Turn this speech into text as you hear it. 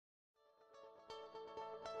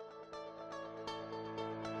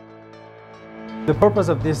The purpose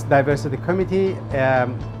of this diversity committee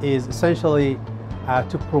is essentially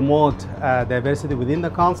to promote diversity within the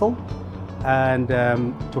council and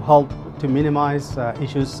to help to minimize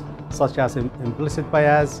issues such as implicit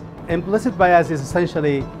bias. Implicit bias is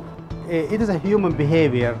essentially, it is a human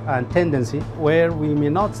behavior and tendency where we may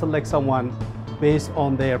not select someone based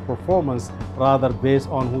on their performance, rather based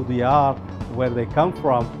on who they are, where they come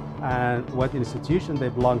from, and what institution they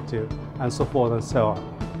belong to, and so forth and so on.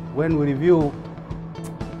 When we review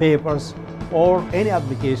papers or any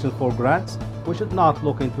application for grants, we should not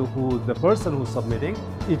look into who the person who's submitting.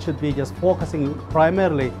 It should be just focusing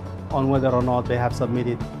primarily on whether or not they have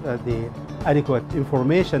submitted the adequate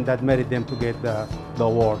information that merit them to get the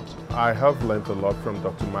award. I have learned a lot from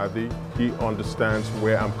Dr. Mahdi. He understands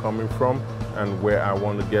where I'm coming from and where I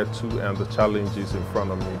want to get to and the challenges in front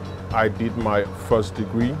of me. I did my first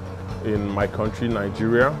degree in my country,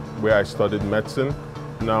 Nigeria, where I studied medicine.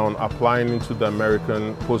 Now, applying into the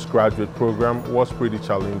American postgraduate program was pretty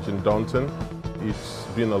challenging, daunting. It's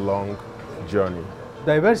been a long journey.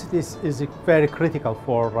 Diversity is very critical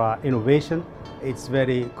for innovation. It's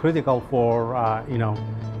very critical for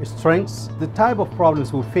strengths. The type of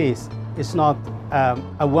problems we face is not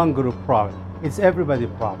a one group problem. It's everybody's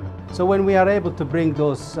problem. So when we are able to bring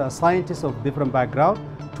those scientists of different backgrounds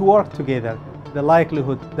to work together, the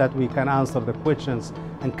likelihood that we can answer the questions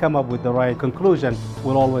and come up with the right conclusion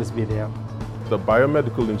will always be there. The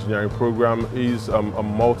biomedical engineering program is a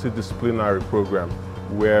multidisciplinary program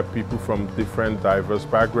where people from different diverse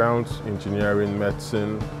backgrounds, engineering,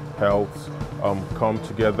 medicine, health, come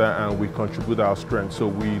together and we contribute our strengths. So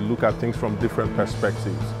we look at things from different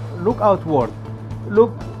perspectives. Look outward,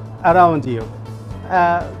 look around you.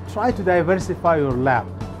 Try to diversify your lab.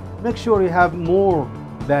 Make sure you have more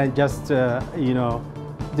than just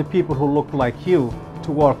the people who look like you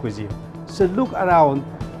to work with you. So look around,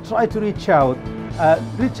 try to reach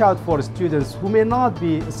out for students who may not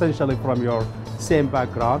be essentially from your same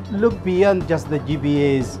background. Look beyond just the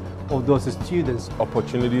GPAs of those students.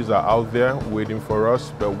 Opportunities are out there waiting for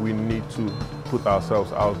us, but we need to put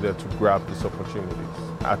ourselves out there to grab these opportunities.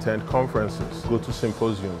 Attend conferences, go to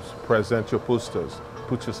symposiums, present your posters,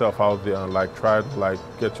 put yourself out there and try to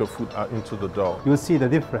get your foot into the door. You'll see the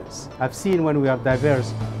difference. I've seen when we are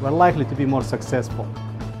diverse, we're likely to be more successful.